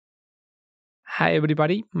Hi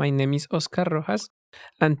everybody, my name is Oscar Rojas,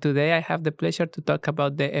 and today I have the pleasure to talk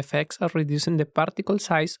about the effects of reducing the particle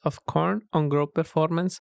size of corn on growth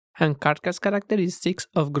performance and carcass characteristics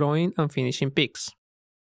of growing and finishing pigs.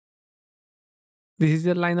 This is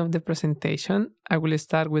the line of the presentation. I will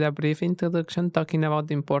start with a brief introduction talking about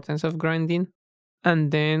the importance of grinding, and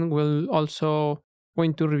then we'll also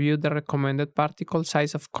going to review the recommended particle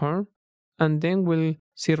size of corn, and then we'll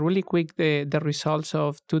see really quick the results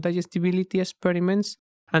of two digestibility experiments,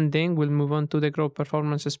 and then we'll move on to the growth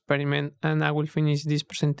performance experiment, and I will finish this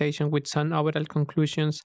presentation with some overall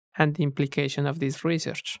conclusions and the implication of this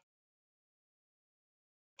research.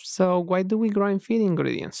 So why do we grind feed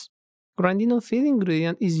ingredients? Grinding of feed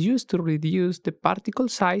ingredient is used to reduce the particle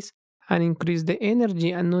size and increase the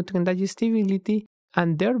energy and nutrient digestibility,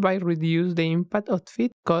 and thereby reduce the impact of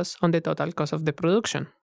feed costs on the total cost of the production.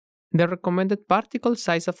 The recommended particle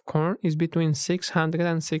size of corn is between 600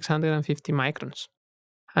 and 650 microns,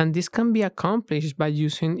 and this can be accomplished by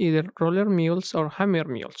using either roller mills or hammer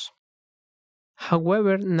mills.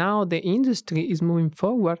 However, now the industry is moving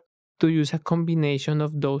forward to use a combination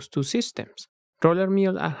of those two systems, roller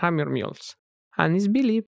mill and hammer mills, and it's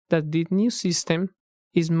believed that this new system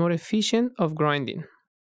is more efficient of grinding.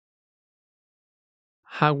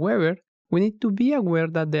 However, we need to be aware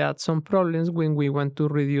that there are some problems when we want to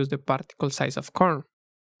reduce the particle size of corn.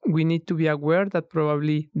 We need to be aware that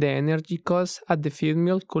probably the energy costs at the feed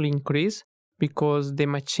mill could increase because the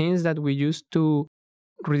machines that we use to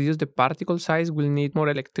reduce the particle size will need more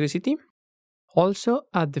electricity. Also,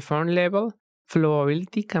 at the farm level,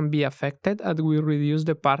 flowability can be affected as we reduce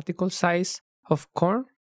the particle size of corn.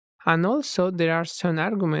 And also, there are some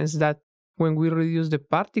arguments that when we reduce the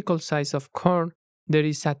particle size of corn, there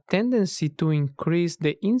is a tendency to increase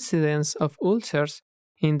the incidence of ulcers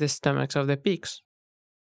in the stomachs of the pigs.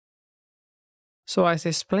 So as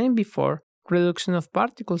explained before, reduction of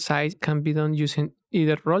particle size can be done using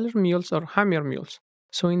either roller mills or hammer mills.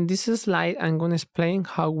 So in this slide, I'm going to explain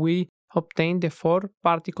how we obtain the 4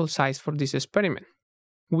 particle size for this experiment.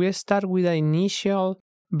 We start with an initial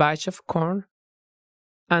batch of corn,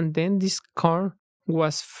 and then this corn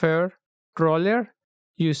was fed roller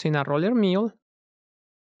using a roller mill,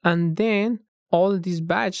 and then all this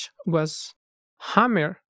batch was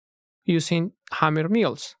hammered using hammer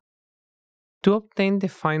mills to obtain the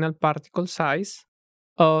final particle size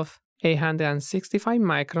of 865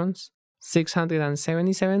 microns,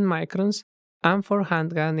 677 microns, and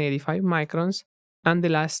 485 microns, and the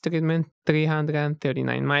last treatment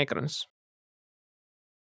 339 microns.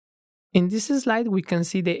 In this slide, we can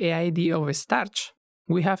see the AID of starch.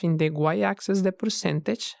 We have in the y-axis the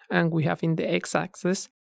percentage, and we have in the x-axis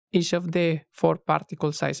each of the 4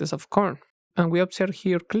 particle sizes of corn. And we observe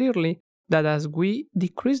here clearly that as we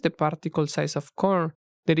decrease the particle size of corn,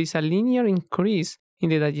 there is a linear increase in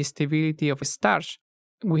the digestibility of starch.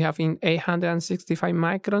 We have in 865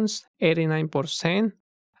 microns, 89%,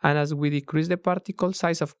 and as we decrease the particle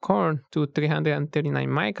size of corn to 339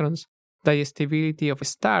 microns, digestibility of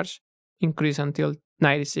starch increase until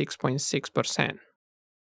 96.6%.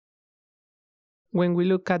 When we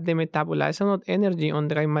look at the metabolization of energy on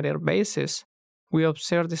dry matter basis, we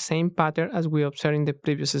observe the same pattern as we observed in the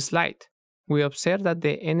previous slide. We observe that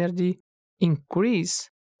the energy increase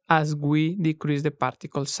as we decrease the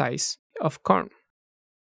particle size of corn.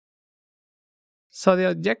 So the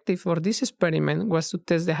objective for this experiment was to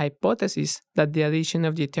test the hypothesis that the addition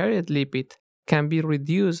of deuterium lipid can be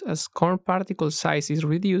reduced as corn particle size is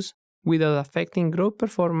reduced without affecting growth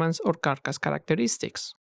performance or carcass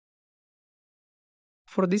characteristics.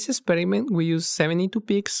 For this experiment, we used 72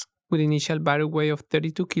 pigs with initial body weight of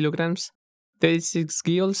 32 kilograms, 36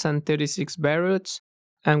 gills and 36 barrels,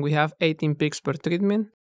 and we have 18 pigs per treatment,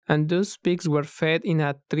 and those pigs were fed in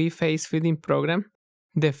a 3-phase feeding program.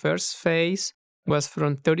 The first phase was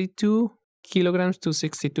from 32 kilograms to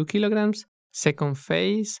 62 kilograms, second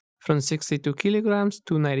phase from 62 kilograms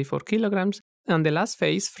to 94 kilograms, and the last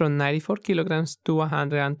phase from 94 kilograms to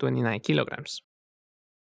 129 kilograms.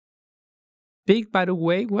 Pig body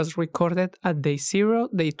weight was recorded at day 0,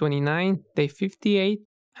 day 29, day 58,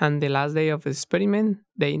 and the last day of the experiment,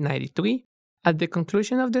 day 93. At the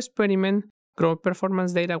conclusion of the experiment, growth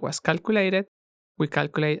performance data was calculated. We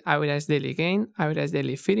calculate average daily gain, average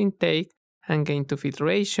daily feed intake, and gain to feed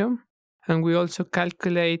ratio. And we also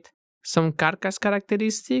calculate some carcass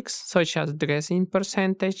characteristics such as dressing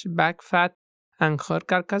percentage, back fat, and hard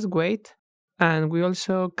carcass weight. And we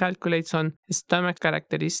also calculate some stomach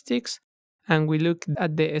characteristics, and we look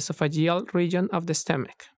at the esophageal region of the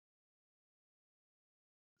stomach.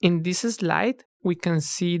 In this slide, we can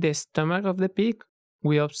see the stomach of the pig.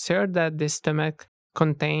 We observe that the stomach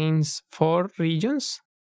contains 4 regions.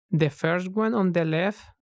 The first one on the left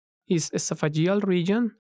is esophageal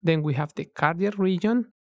region, then we have the cardiac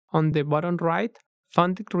region, on the bottom right,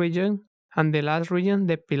 fundus region, and the last region,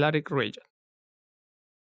 the pyloric region.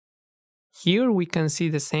 Here we can see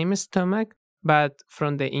the same stomach, but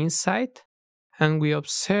from the inside, and we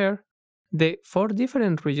observe the 4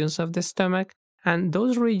 different regions of the stomach, and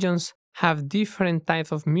those regions have different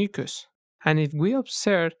types of mucus. And if we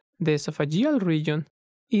observe, the esophageal region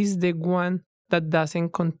is the one that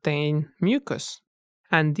doesn't contain mucus.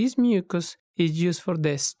 And this mucus is used for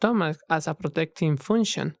the stomach as a protecting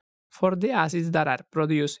function for the acids that are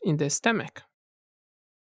produced in the stomach.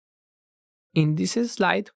 In this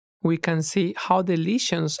slide, we can see how the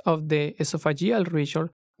lesions of the esophageal region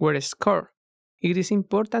were scored. It is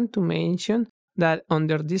important to mention that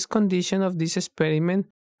under this condition of this experiment,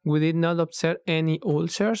 we did not observe any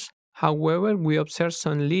ulcers. However, we observed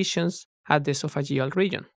some lesions at the esophageal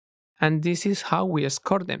region. And this is how we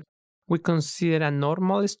score them. We consider a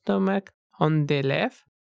normal stomach on the left,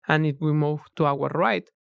 and if we move to our right,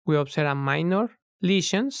 we observe a minor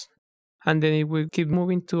lesions, and then if we keep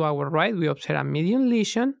moving to our right, we observe a medium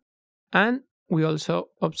lesion, and we also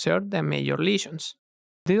observe the major lesions.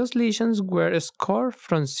 Those lesions were scored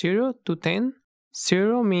from 0 to 10.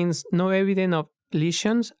 0 means no evidence of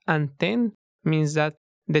lesions, and 10 means that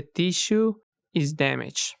the tissue is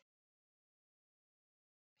damaged.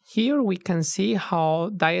 Here we can see how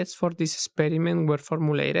diets for this experiment were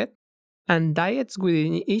formulated, and diets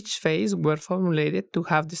within each phase were formulated to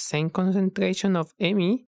have the same concentration of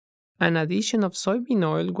ME. An addition of soybean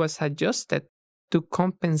oil was adjusted to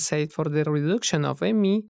compensate for the reduction of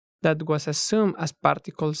ME that was assumed as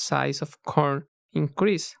particle size of corn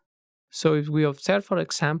increased. So if we observe, for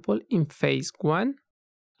example, in phase 1,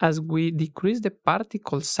 as we decrease the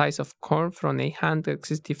particle size of corn from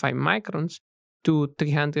 865 microns to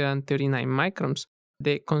 339 microns,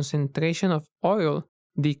 the concentration of oil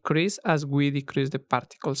decreased as we decrease the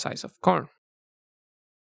particle size of corn.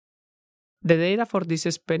 The data for this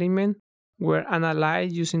experiment were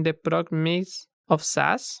analyzed using the product mix of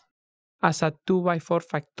SAS as a 2x4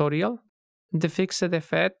 factorial. The fixed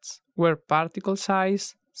effects were particle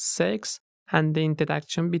size, sex, and the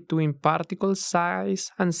interaction between particle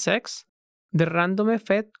size and sex. The random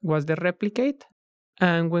effect was the replicate,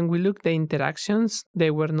 and when we look at the interactions,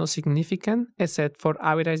 they were not significant except for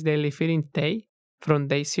average daily feed intake from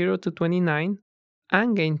day 0 to 29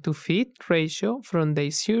 and gain to feed ratio from day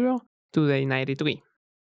 0 to day 93.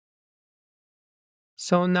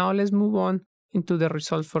 So now let's move on into the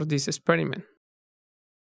results for this experiment.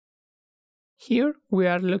 Here we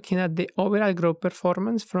are looking at the overall growth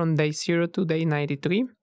performance from day 0 to day 93.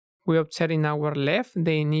 We observe in our left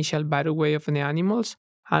the initial body weight of the animals,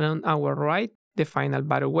 and on our right the final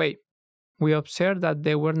body weight. We observe that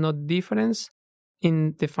there were no difference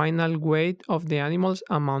in the final weight of the animals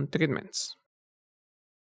among treatments.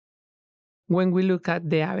 When we look at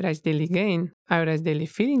the average daily gain, average daily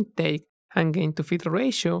feed intake, and gain to feed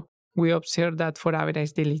ratio, we observe that for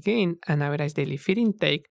average daily gain and average daily feed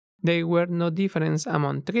intake, there were no difference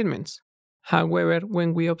among treatments. However,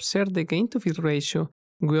 when we observe the gain to feed ratio,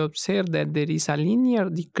 we observe that there is a linear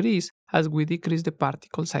decrease as we decrease the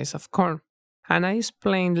particle size of corn. And I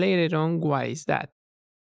explain later on why is that.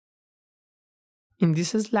 In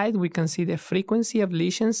this slide, we can see the frequency of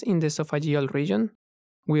lesions in the esophageal region.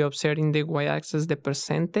 We observe in the y-axis the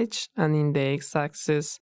percentage, and in the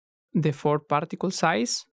x-axis the 4 particle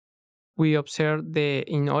size. We observe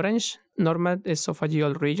in orange normal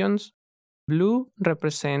esophageal regions. Blue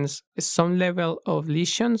represents some level of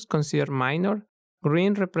lesions considered minor.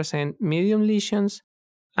 Green represents medium lesions,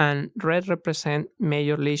 and red represent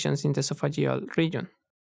major lesions in the esophageal region.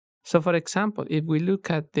 So for example, if we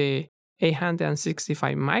look at the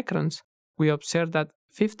 865 microns, we observe that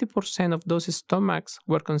 50% of those stomachs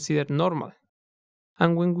were considered normal.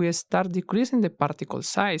 And when we start decreasing the particle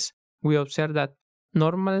size, we observe that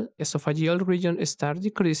normal esophageal region start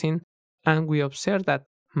decreasing, and we observe that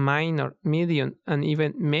minor, medium, and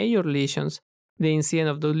even major lesions, the incidence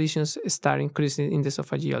of those lesions start increasing in the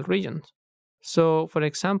esophageal region. So, for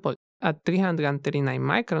example, at 339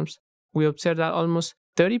 microns, we observe that almost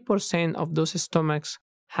 30% of those stomachs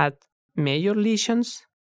had major lesions,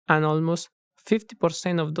 and almost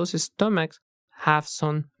 50% of those stomachs have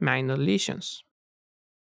some minor lesions.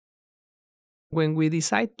 When we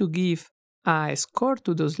decide to give a score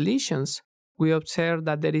to those lesions, we observe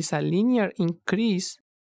that there is a linear increase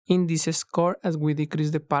in this score as we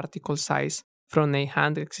decrease the particle size from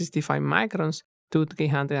 865 microns to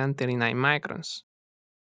 339 microns.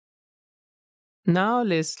 Now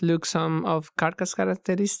let's look some of carcass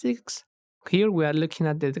characteristics Here we are looking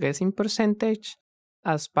at the dressing percentage.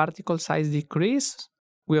 As particle size decreases,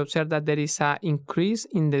 we observe that there is an increase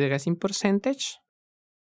in the dressing percentage.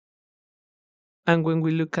 And when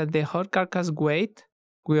we look at the hard carcass weight,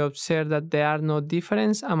 we observe that there are no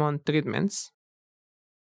difference among treatments.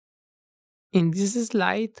 In this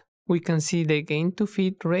slide, we can see the gain to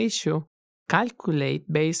feed ratio calculated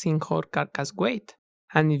based on hard carcass weight.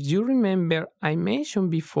 And if you remember, I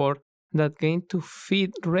mentioned before that gain to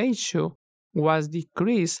feed ratio was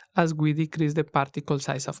decreased as we decrease the particle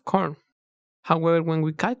size of corn. However, when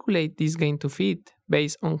we calculate this gain to feed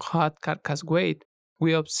based on hard carcass weight,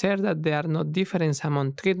 we observe that there are no difference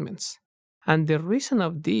among treatments. And the reason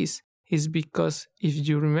of this is because, if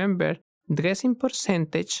you remember, dressing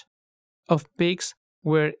percentage of pigs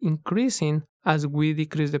were increasing as we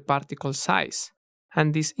decrease the particle size.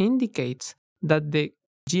 And this indicates that the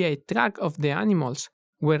GI tract of the animals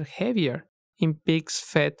were heavier in pigs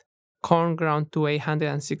fed corn ground to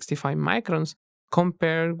 865 microns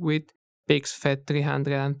compared with pigs fed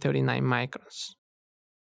 339 microns.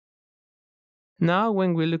 Now,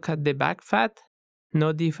 when we look at the back fat,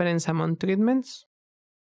 no difference among treatments.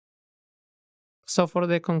 So for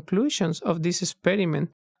the conclusions of this experiment,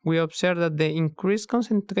 we observe that the increased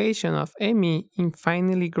concentration of ME in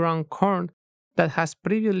finely ground corn that has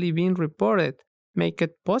previously been reported make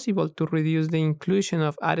it possible to reduce the inclusion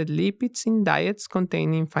of added lipids in diets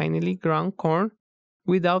containing finely ground corn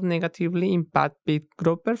without negatively impact pig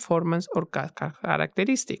growth performance or carcass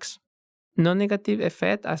characteristics. No negative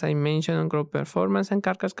effect, as I mentioned, on growth performance and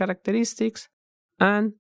carcass characteristics,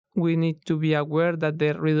 and we need to be aware that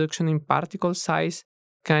the reduction in particle size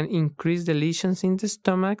can increase the lesions in the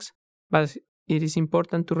stomachs, but it is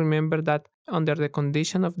important to remember that under the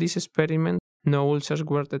condition of this experiment, no ulcers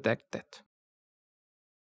were detected.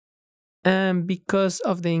 And because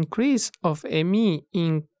of the increase of ME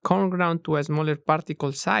in corn ground to a smaller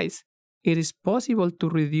particle size, it is possible to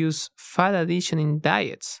reduce fat addition in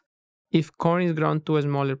diets if corn is ground to a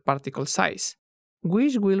smaller particle size,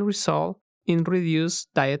 which will result in reduced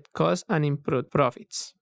diet costs and improved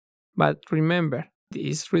profits. But remember,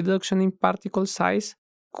 this reduction in particle size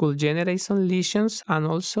could generate some lesions, and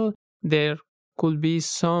also there could be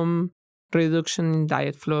some reduction in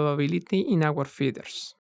diet flowability in our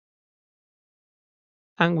feeders.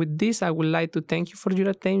 And with this, I would like to thank you for your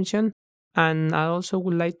attention, and I also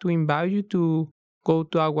would like to invite you to go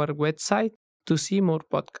to our website to see more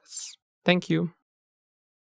podcasts. Thank you.